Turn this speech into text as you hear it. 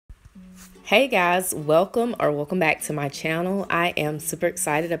Hey guys, welcome back to my channel. I am super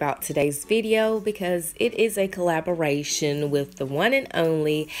excited about today's video because it is a collaboration with the one and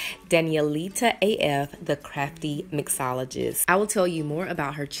only Danielita AF, the Crafty Mixologist. I will tell you more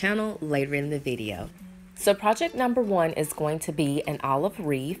about her channel later in the video. So project number one is going to be an olive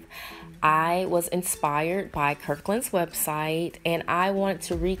wreath. I was inspired by Kirkland's website and I wanted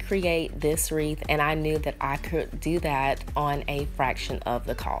to recreate this wreath, and I knew that I could do that on a fraction of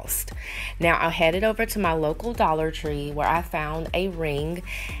the cost. Now I headed over to my local Dollar Tree where I found a ring,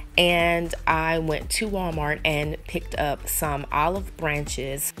 and I went to Walmart and picked up some olive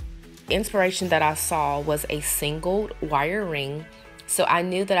branches. The inspiration that I saw was a single wire ring, so I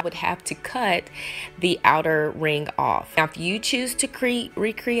knew that I would have to cut the outer ring off. Now, if you choose to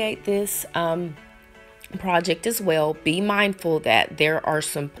recreate this project as well, be mindful that there are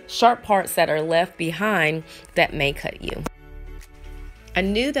some sharp parts that are left behind that may cut you. I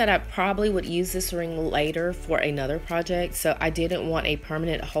knew that I probably would use this ring later for another project, so I didn't want a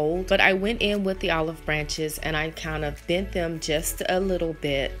permanent hold, but I went in with the olive branches and I kind of bent them just a little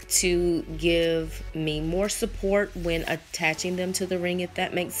bit to give me more support when attaching them to the ring, if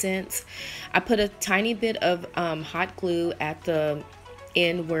that makes sense. I put a tiny bit of hot glue at the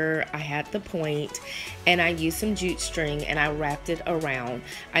end where I had the point, and I used some jute string and I wrapped it around.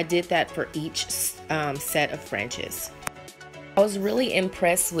 I did that for each set of branches. I was really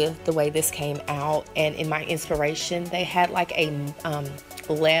impressed with the way this came out, and in my inspiration they had like a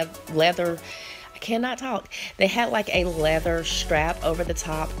leather, I cannot talk, they had like a leather strap over the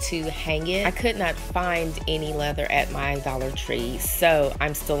top to hang it. I could not find any leather at my Dollar Tree, so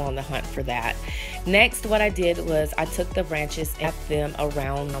I'm still on the hunt for that. Next, what I did was I took the branches and wrapped them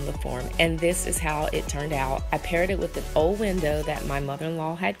around on the form, and this is how it turned out. I paired it with an old window that my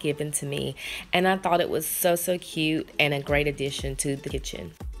mother-in-law had given to me, and I thought it was so cute and a great addition to the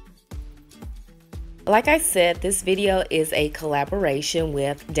kitchen. Like I said, this video is a collaboration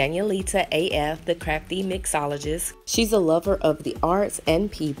with Danielita AF, the Crafty Mixologist. She's a lover of the arts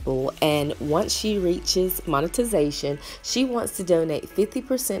and people, and once she reaches monetization, she wants to donate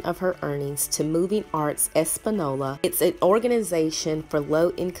 50% of her earnings to Moving Arts Espanola. It's an organization for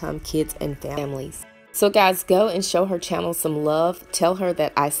low-income kids and families. So guys, go and show her channel some love. Tell her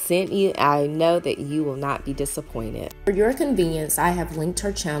that I sent you. I know that you will not be disappointed. For your convenience, I have linked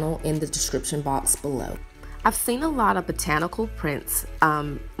her channel in the description box below. I've seen a lot of botanical prints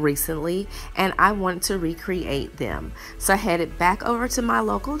recently, and I want to recreate them. So I headed back over to my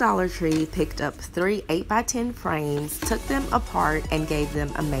local Dollar Tree, picked up 3 8x10 frames, took them apart, and gave them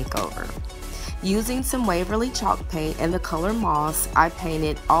a makeover. Using some Waverly chalk paint and the color moss, I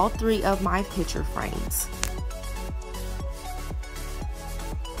painted all 3 of my picture frames.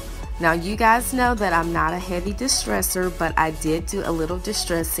 Now you guys know that I'm not a heavy distresser, but I did do a little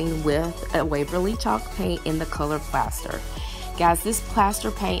distressing with a Waverly chalk paint in the color plaster. Guys, this plaster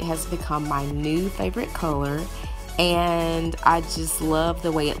paint has become my new favorite color, and I just love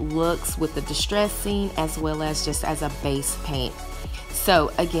the way it looks with the distressing as well as just as a base paint.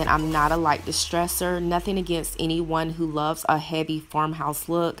 So again, I'm not a light distresser, nothing against anyone who loves a heavy farmhouse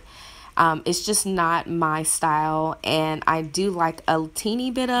look. It's just not my style, and I do like a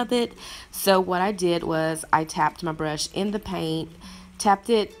teeny bit of it. So what I did was I tapped my brush in the paint,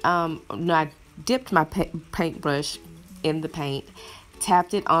 I dipped my paintbrush in the paint,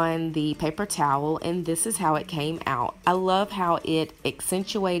 tapped it on the paper towel, and this is how it came out. I love how it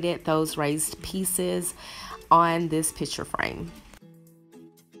accentuated those raised pieces on this picture frame.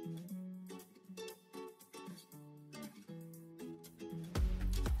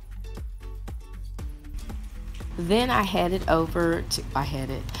 Then I headed over to,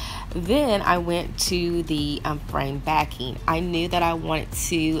 then I went to the frame backing. I knew that I wanted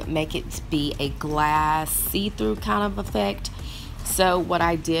to make it be a glass see-through kind of effect. So what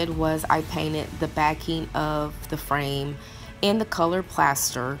I did was I painted the backing of the frame in the color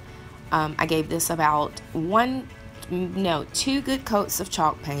plaster. I gave this about 2 good coats of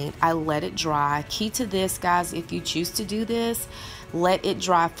chalk paint. I let it dry. Key to this, guys, if you choose to do this, let it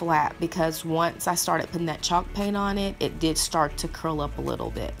dry flat, because once I started putting that chalk paint on it, it did start to curl up a little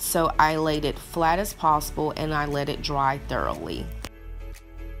bit. So I laid it flat as possible and I let it dry thoroughly.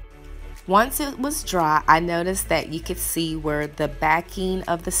 Once it was dry, I noticed that you could see where the backing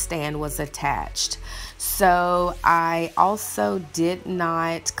of the stand was attached. So I also did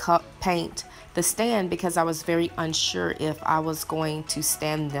not paint the stand because I was very unsure if I was going to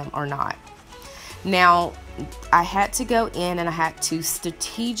stand them or not. Now, I had to go in and I had to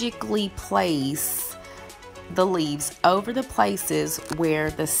strategically place the leaves over the places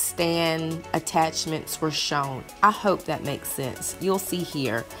where the stand attachments were shown. I hope that makes sense. You'll see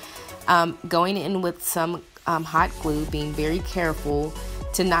here. Going in with some hot glue, being very careful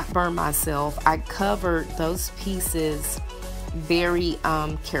to not burn myself. I covered those pieces very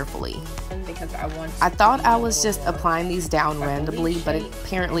carefully because I thought I was just applying these down randomly, but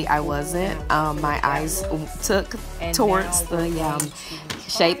apparently I wasn't. My eyes took towards the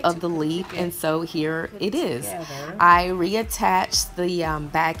shape of the leaf, and so here it is. I reattached the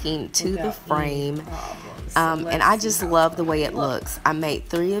backing to the frame, and I just love the way it looks. I made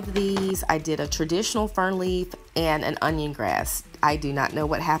 3 of these. I did a traditional fern leaf and an onion grass. I do not know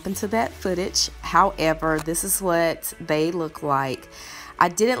what happened to that footage. However, this is what they look like. I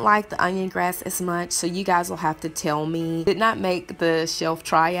didn't like the onion grass as much, so you guys will have to tell me. Did not make the shelf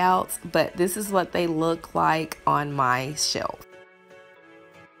tryouts, but this is what they look like on my shelf.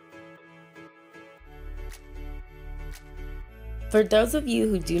 For those of you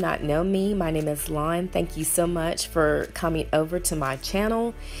who do not know me, my name is Lon. Thank you so much for coming over to my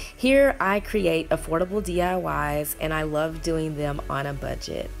channel. Here I create affordable DIYs, and I love doing them on a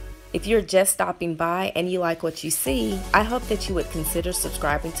budget. If you're just stopping by and you like what you see, I hope that you would consider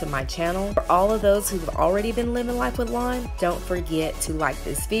subscribing to my channel. For all of those who've already been living life with Lon, don't forget to like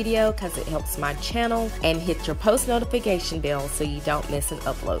this video because it helps my channel, and hit your post notification bell so you don't miss an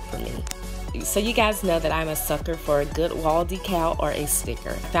upload from me. So you guys know that I'm a sucker for a good wall decal or a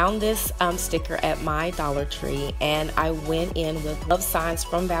sticker. I found this sticker at my Dollar Tree, and I went in with love signs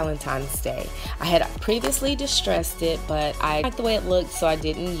from Valentine's Day. I had previously distressed it, but I liked the way it looked, so I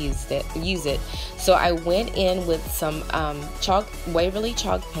didn't use it. So I went in with some Waverly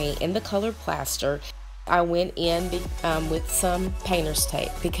chalk paint in the color plaster. I went in with some painter's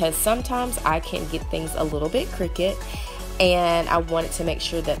tape because sometimes I can get things a little bit crooked, and I wanted to make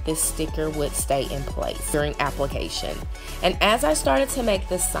sure that this sticker would stay in place during application. And as I started to make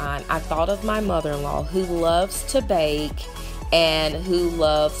this sign, I thought of my mother-in-law, who loves to bake and who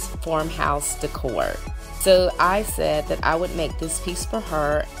loves farmhouse decor. So I said that I would make this piece for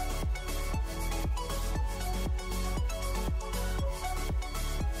her.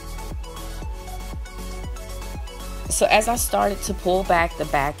 So as I started to pull back the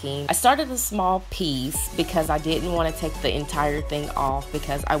backing, I started a small piece because I didn't want to take the entire thing off,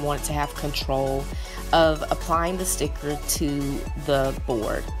 because I wanted to have control of applying the sticker to the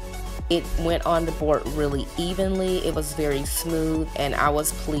board. It went on the board really evenly. It was very smooth, and I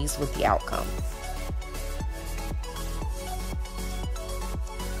was pleased with the outcome.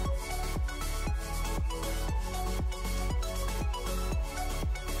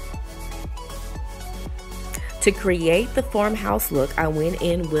 To create the farmhouse look, I went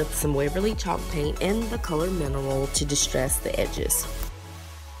in with some Waverly chalk paint in the color mineral to distress the edges.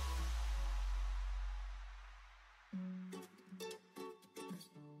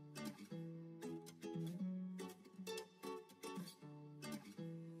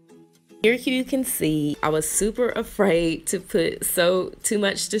 Here you can see I was super afraid to put too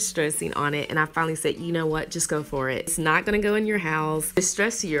much distressing on it, and I finally said, you know what, just go for it. It's not gonna go in your house.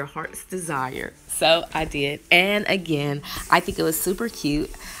 Distress to your heart's desire. So I did, and again, I think it was super cute.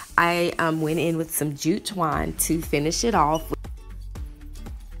 I went in with some jute twine to finish it off.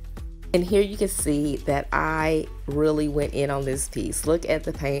 And here you can see that I really went in on this piece. Look at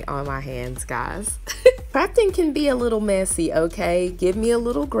the paint on my hands, guys. Crafting can be a little messy, okay? Give me a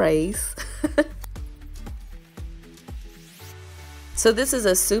little grace. So this is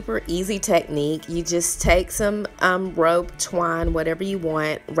a super easy technique. You just take some rope, twine, whatever you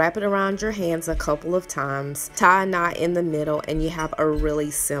want, wrap it around your hands a couple of times, tie a knot in the middle, and you have a really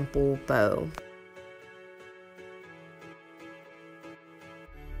simple bow.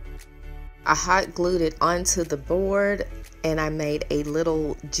 I hot glued it onto the board, and I made a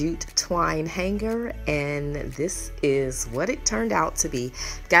little jute twine hanger, and this is what it turned out to be.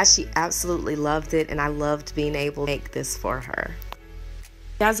 Guys, she absolutely loved it, and I loved being able to make this for her.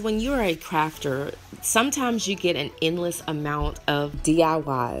 Guys, when you are a crafter, sometimes you get an endless amount of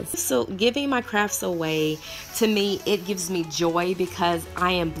DIYs. So giving my crafts away, to me, it gives me joy because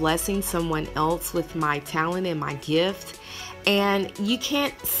I am blessing someone else with my talent and my gift. And you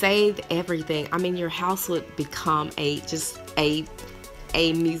can't save everything. I mean, your house would become just a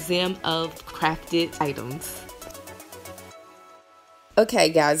museum of crafted items. Okay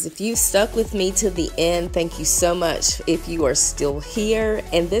guys, if you stuck with me to the end, thank you so much if you are still here.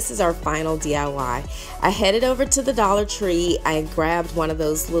 And this is our final DIY. I headed over to the Dollar Tree. I grabbed one of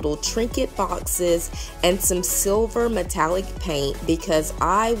those little trinket boxes and some silver metallic paint because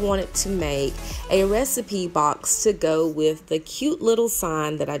I wanted to make a recipe box to go with the cute little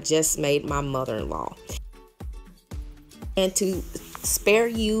sign that I just made my mother-in-law. And to spare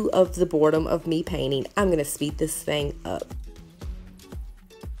you of the boredom of me painting, I'm going to speed this thing up.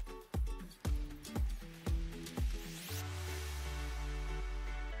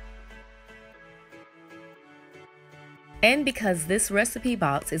 And because this recipe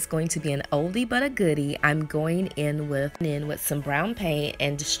box is going to be an oldie but a goodie, I'm going in with some brown paint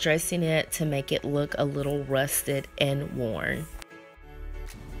and distressing it to make it look a little rusted and worn.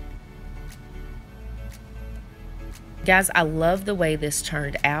 Guys, I love the way this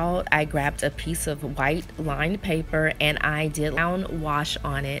turned out. I grabbed a piece of white lined paper and I did down wash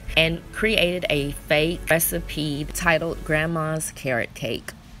on it and created a fake recipe titled Grandma's Carrot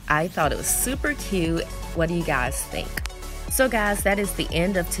Cake. I thought it was super cute. What do you guys think? So guys, that is the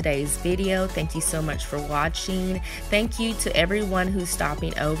end of today's video. Thank you so much for watching. Thank you to everyone who's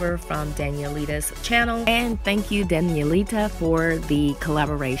stopping over from Danielita's channel. And thank you, Danielita, for the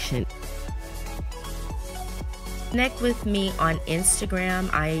collaboration. Connect with me on Instagram.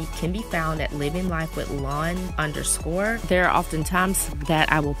 I can be found at livinglifewithlon_. There are often times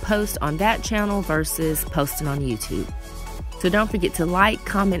that I will post on that channel versus posting on YouTube. So don't forget to like,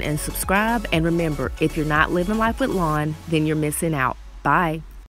 comment, and subscribe. And remember, if you're not living life with Lon, then you're missing out. Bye.